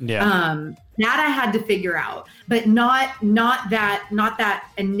months. That I had to figure out, but not that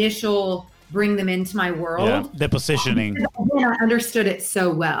initial bring them into my world. Yeah, the positioning. I understood it so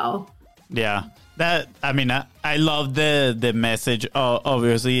well. Yeah. I love the message,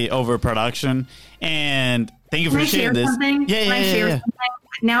 obviously, over production. And thank you for sharing this. Yeah.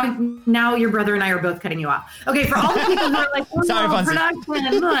 Now your brother and I are both cutting you off. Okay, for all the people who are like, sorry,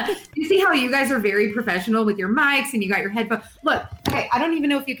 production. You see how you guys are very professional with your mics and you got your headphones. Look, okay, I don't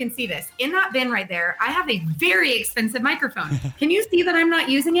even know if you can see this. In that bin right there, I have a very expensive microphone. Can you see that I'm not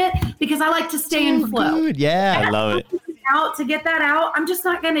using it? Because I like to stay in flow. Good. Yeah, I love it. To get that out, I'm just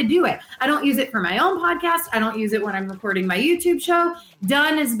not going to do it. I don't use it for my own podcast. I don't use it when I'm recording my YouTube show.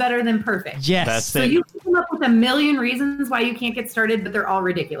 Done is better than perfect. Yes. That's so you can come up with a million reasons why you can't get started, but they're all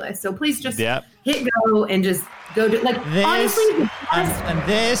ridiculous. So please just hit go and just go do this, honestly.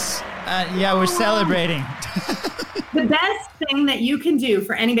 We're celebrating. The best thing that you can do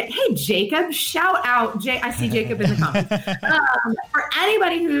for anybody. Hey, Jacob, shout out. I see Jacob in the comments. For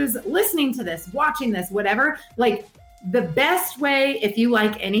anybody who's listening to this, watching this, whatever, the best way, if you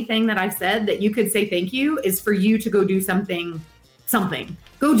like anything that I've said, that you could say thank you is for you to go do something.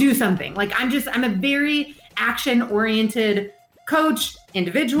 Go do something. I'm a very action-oriented coach,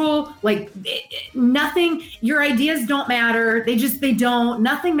 individual. Nothing, your ideas don't matter. They don't.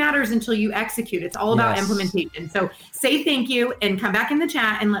 Nothing matters until you execute. It's all about implementation. So say thank you and come back in the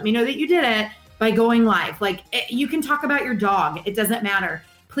chat and let me know that you did it by going live. You can talk about your dog. It doesn't matter.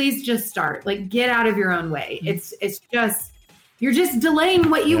 Please just start. Get out of your own way. It's just, you're just delaying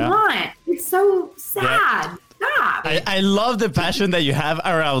what you want. It's so sad. Yeah. Stop. I love the passion that you have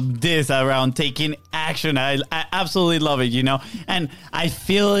around this, around taking action. I absolutely love it, and I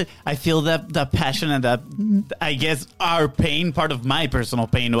feel that the passion and that, I guess, our pain, part of my personal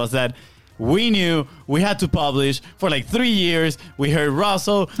pain was that we knew we had to publish for 3 years. We heard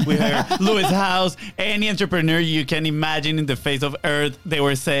Russell, we heard Lewis Howes, any entrepreneur you can imagine in the face of earth, they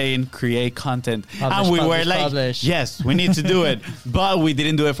were saying, create content. Publish. Yes, we need to do it. But we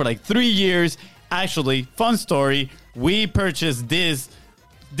didn't do it for 3 years. Actually, fun story, we purchased this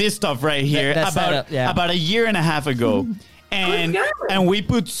stuff right here about a year and a half ago. And we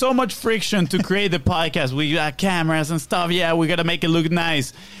put so much friction to create the podcast. We got cameras and stuff. Yeah, we got to make it look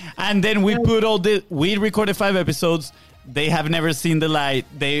nice. And then we we recorded 5 episodes. They have never seen the light.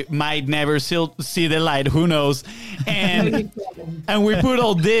 They might never see the light. Who knows? And we put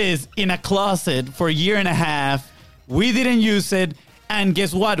all this in a closet for a year and a half. We didn't use it. And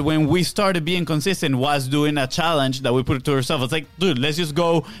guess what? When we started being consistent, was doing a challenge that we put to ourselves. It's dude, let's just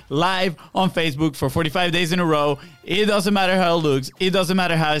go live on Facebook for 45 days in a row. It doesn't matter how it looks. It doesn't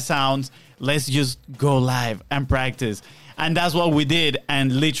matter how it sounds. Let's just go live and practice. And that's what we did.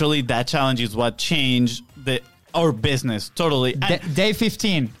 And literally that challenge is what changed our business totally. Day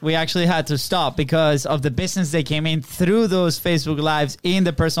 15, we actually had to stop because of the business that came in through those Facebook Lives in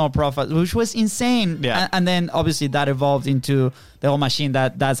the personal profile, which was insane. Yeah. And then obviously that evolved into the whole machine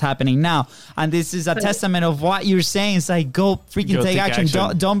that's happening now. And this is a testament of what you're saying. It's go freaking take action.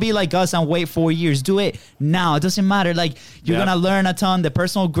 Don't be like us and wait 4 years. Do it now. It doesn't matter. You're going to learn a ton. The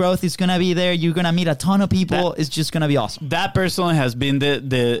personal growth is going to be there. You're going to meet a ton of people. It's just going to be awesome. That personally has been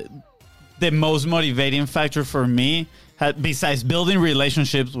the most motivating factor for me, besides building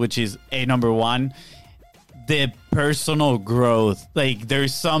relationships, which is number one, the personal growth.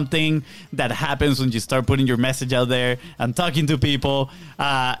 There's something that happens when you start putting your message out there and talking to people,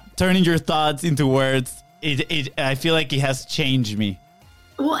 turning your thoughts into words. I feel like it has changed me.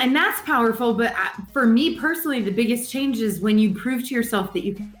 Well, and that's powerful. But for me personally, the biggest change is when you prove to yourself that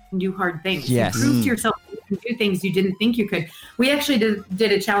you can do hard things. Yes. You prove to yourself that you can do things you didn't think you could. We actually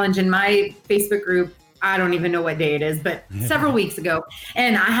did a challenge in my Facebook group. I don't even know what day it is, but several weeks ago.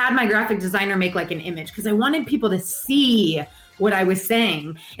 And I had my graphic designer make an image because I wanted people to see what I was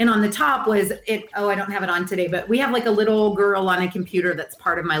saying. And on the top was it. Oh, I don't have it on today, but we have a little girl on a computer that's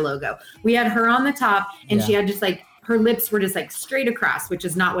part of my logo. We had her on the top and she had just her lips were just straight across, which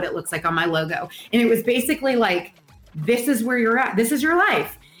is not what it looks like on my logo. And it was basically this is where you're at. This is your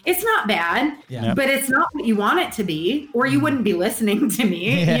life. It's not bad, but it's not what you want it to be, or you wouldn't be listening to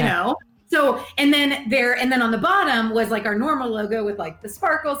me, So, and then on the bottom was our normal logo with the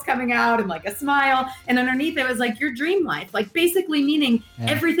sparkles coming out and a smile. And underneath it was your dream life, basically meaning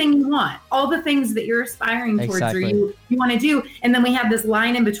everything you want, all the things that you're aspiring towards or you want to do. And then we have this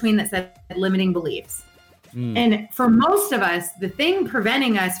line in between that said limiting beliefs. And for most of us, the thing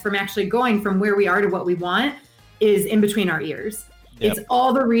preventing us from actually going from where we are to what we want is in between our ears. Yep. It's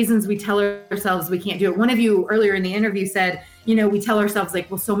all the reasons we tell ourselves we can't do it. One of you earlier in the interview said, we tell ourselves like,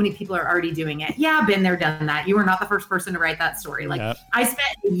 well, so many people are already doing it. Yeah, been there, done that. You were not the first person to write that story. Like Yep. I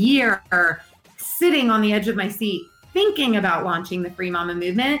spent a year sitting on the edge of my seat thinking about launching the Free Mama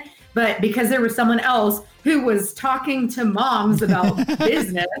movement. But because there was someone else who was talking to moms about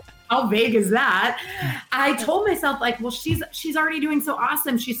business, how vague is that? I told myself like, well, she's already doing so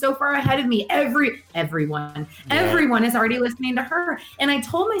awesome. She's so far ahead of me. Everyone is already listening to her. And I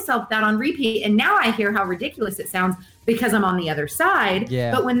told myself that on repeat. And now I hear how ridiculous it sounds because I'm on the other side.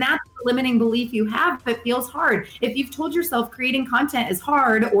 Yeah. But when that's the limiting belief you have, it feels hard. If you've told yourself creating content is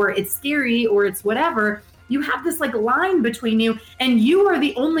hard or it's scary or it's whatever, you have this like line between you and you are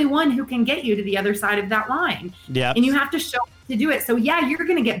the only one who can get you to the other side of that line. Yeah. And you have to show up to do it. So yeah, you're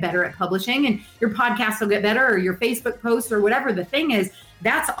going to get better at publishing and your podcast will get better or your Facebook posts or whatever the thing is.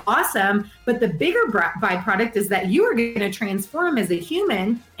 That's awesome. But the bigger byproduct is that you are going to transform as a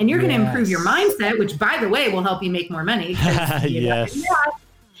human and you're going to improve your mindset, which by the way, will help you make more money. Yes.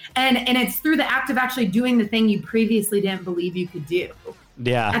 And it's through the act of actually doing the thing you previously didn't believe you could do.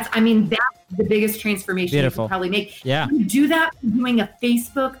 Yeah. That's the biggest transformation you can probably make. Yeah. You do that doing a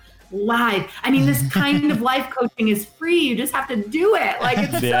Facebook Live. I mean, this kind of life coaching is free. You just have to do it. Like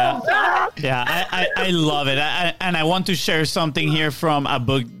it's so good. Yeah, I love it. And I want to share something here from a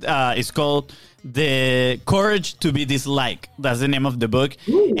book. It's called The Courage to Be Disliked. That's the name of the book.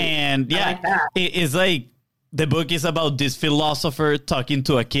 Ooh, and I like that. it's like the book is about this philosopher talking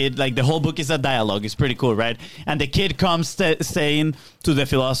to a kid. Like the whole book is a dialogue. It's pretty cool, right? And the kid comes saying to the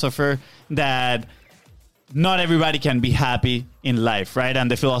philosopher that not everybody can be happy in life, right? And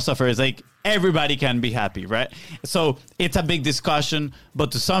the philosopher is like, everybody can be happy, right? So it's a big discussion.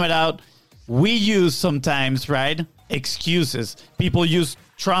 But to sum it out, we use sometimes, right, excuses. People use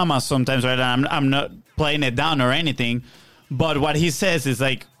trauma sometimes, right? And I'm not playing it down or anything. But what he says is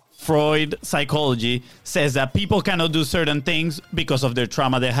like, Freud psychology says that people cannot do certain things because of their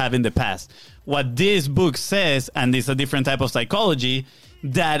trauma they have in the past. What this book says, and it's a different type of psychology,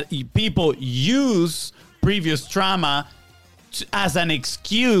 that people use previous trauma as an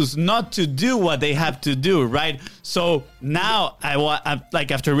excuse not to do what they have to do, right? So now, I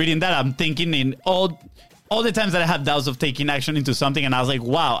like after reading that, I'm thinking in all the times that I had doubts of taking action into something, and I was like,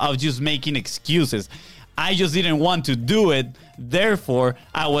 wow, I was just making excuses. I just didn't want to do it. Therefore,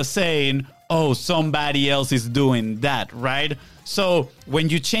 I was saying, oh, somebody else is doing that, right? So when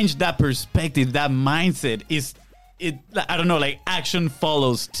you change that perspective, that mindset I don't know, like action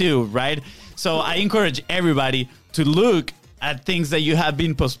follows too, right? So I encourage everybody to look at things that you have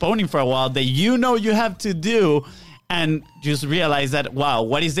been postponing for a while that you know you have to do and just realize that, wow,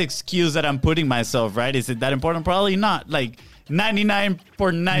 what is the excuse that I'm putting myself, right? Is it that important? Probably not. Like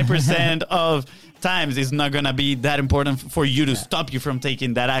 99.9% of times it's not going to be that important for you to stop you from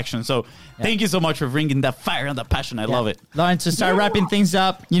taking that action. So thank you so much for bringing that fire and that passion. I love it. Lauren, to start wrapping things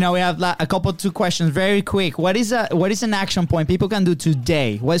up, we have a couple 2 questions very quick. What is an action point people can do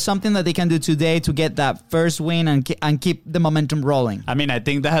today? What is something that they can do today to get that first win and keep the momentum rolling? I mean, I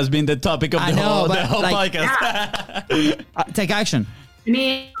think that has been the topic of the whole podcast. Take action. I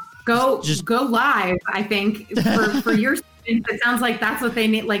mean, go live. I think for your students, it sounds like that's what they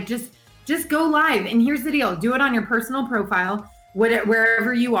need. Like just go live. And here's the deal. Do it on your personal profile,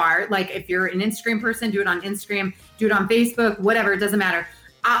 wherever you are. Like if you're an Instagram person, do it on Instagram, do it on Facebook, whatever, it doesn't matter.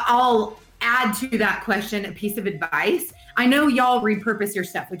 I'll add to that question a piece of advice. I know y'all repurpose your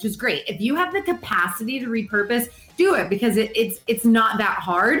stuff, which is great. If you have the capacity to repurpose, do it because it's not that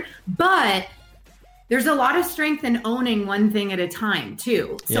hard. But there's a lot of strength in owning one thing at a time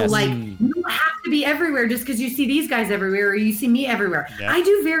too. So like you don't have to be everywhere just because you see these guys everywhere or you see me everywhere. Yeah. I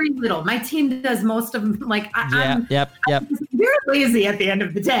do very little. My team does most of them. Like I'm very lazy at the end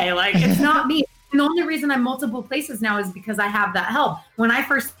of the day. Like it's not me. And the only reason I'm multiple places now is because I have that help. When I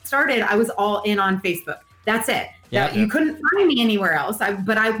first started, I was all in on Facebook. That's it. You couldn't find me anywhere else.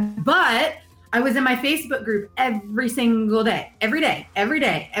 But I was in my Facebook group every single day, every day,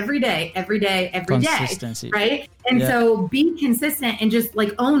 right? And so be consistent and just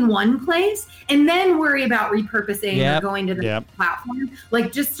like own one place and then worry about repurposing or going to the platform.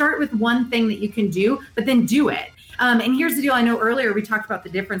 Like just start with one thing that you can do, but then do it. And here's the deal. I know earlier we talked about the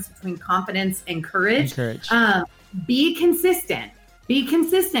difference between confidence and courage. Be consistent. Be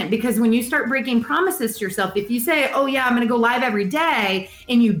consistent because when you start breaking promises to yourself, if you say, oh yeah, I'm going to go live every day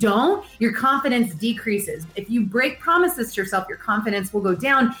and you don't, your confidence decreases. If you break promises to yourself, your confidence will go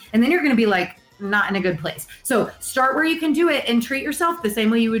down and then you're going to be like not in a good place. So start where you can do it and treat yourself the same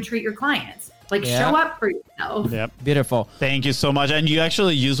way you would treat your clients. Like, show up for yourself. Yep. Beautiful. Thank you so much. And you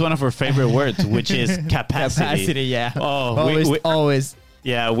actually use one of our favorite words, which is capacity. Capacity, yeah. Oh, always.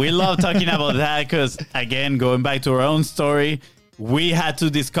 Yeah, we love talking about that because, again, going back to our own story, we had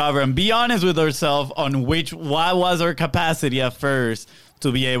to discover and be honest with ourselves on what was our capacity at first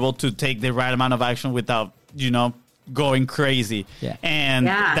to be able to take the right amount of action without, going crazy. Yeah. And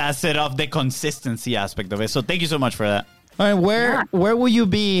that set off the consistency aspect of it. So thank you so much for that. All right, where will you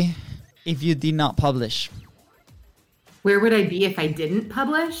be if you did not publish? Where would I be if I didn't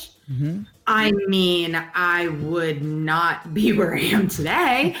publish? Mm-hmm. I mean, I would not be where I am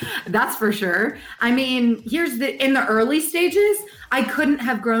today. That's for sure. I mean, in the early stages, I couldn't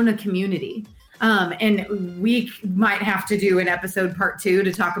have grown a community. And we might have to do an episode part 2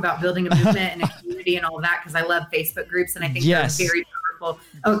 to talk about building a movement and a community and all of that, because I love Facebook groups and I think they're very powerful.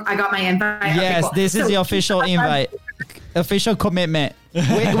 Oh, I got my invite. Yes, okay, cool. This is the official invite. Official commitment. We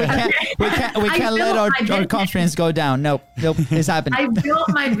can't let our conference go down. Nope, it's happening. I built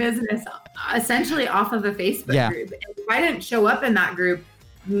my business essentially off of a Facebook group. And if I didn't show up in that group,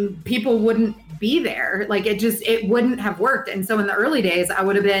 people wouldn't be there. Like it wouldn't have worked. And so in the early days, I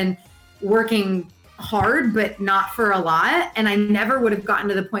would have been working hard, but not for a lot. And I never would have gotten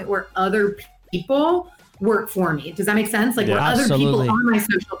to the point where other people work for me. Does that make sense? Like where other people on my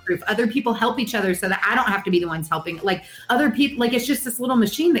social proof, other people help each other so that I don't have to be the ones helping. Like other people, like it's just this little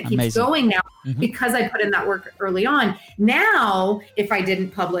machine that keeps going now because I put in that work early on. Now, if I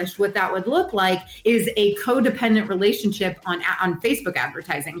didn't publish, what that would look like is a codependent relationship on Facebook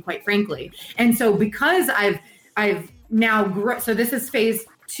advertising, quite frankly. And so because I've now so this is phase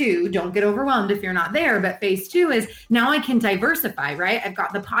 2, don't get overwhelmed if you're not there, but phase 2 is now I can diversify, right? I've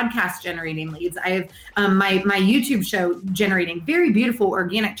got the podcast generating leads. I have my YouTube show generating very beautiful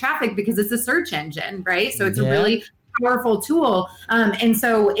organic traffic because it's a search engine, right? So it's a really powerful tool. And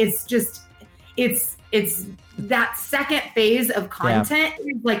so it's that second phase of content,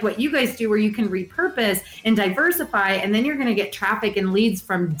 like what you guys do, where you can repurpose and diversify, and then you're going to get traffic and leads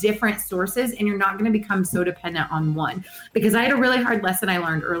from different sources, and you're not going to become so dependent on one. Because I had a really hard lesson I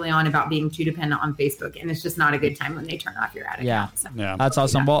learned early on about being too dependent on Facebook, and it's just not a good time when they turn off your ad account. So, that's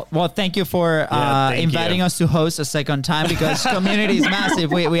awesome. Well, thank you for inviting us to host a second time, because community is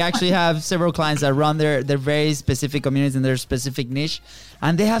massive. We actually have several clients that run their very specific communities in their specific niche,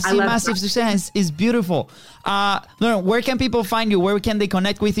 and they have seen massive success. It's beautiful. Lauren, where can people find you? Where can they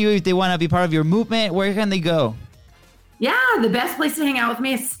connect with you if they want to be part of your movement? Where can they go? Yeah, the best place to hang out with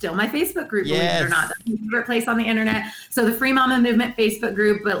me is still my Facebook group, believe it or not. That's my favorite place on the internet. So the Free Mama Movement Facebook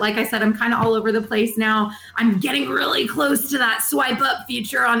group. But like I said, I'm kind of all over the place now. I'm getting really close to that swipe up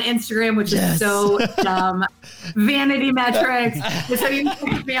feature on Instagram, which is so dumb. Vanity metrics. So you can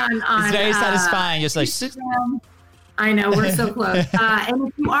catch me on it's very satisfying. Just like Instagram. I know, we're so close. And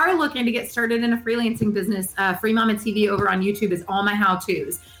if you are looking to get started in a freelancing business, Free Mama TV over on YouTube is all my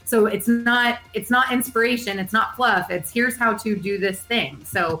how-tos. So it's not inspiration, it's not fluff. It's here's how to do this thing.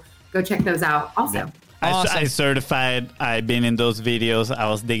 So go check those out also. Yeah. I certified. I've been in those videos. I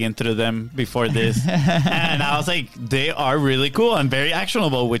was digging through them before this. And I was like, they are really cool and very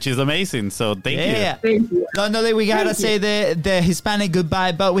actionable, which is amazing. So thank you. Thank you. No, we got to say the Hispanic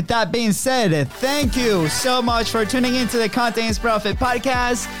goodbye. But with that being said, thank you so much for tuning into the Content is Profit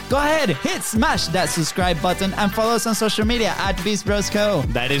podcast. Go ahead, smash that subscribe button and follow us on social media at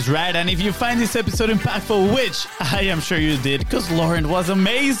BeastBrosCo. That is right. And if you find this episode impactful, which I am sure you did, because Lauren was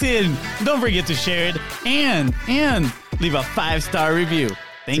amazing, don't forget to share it. And leave a 5-star review.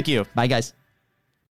 Thank you. Bye, guys.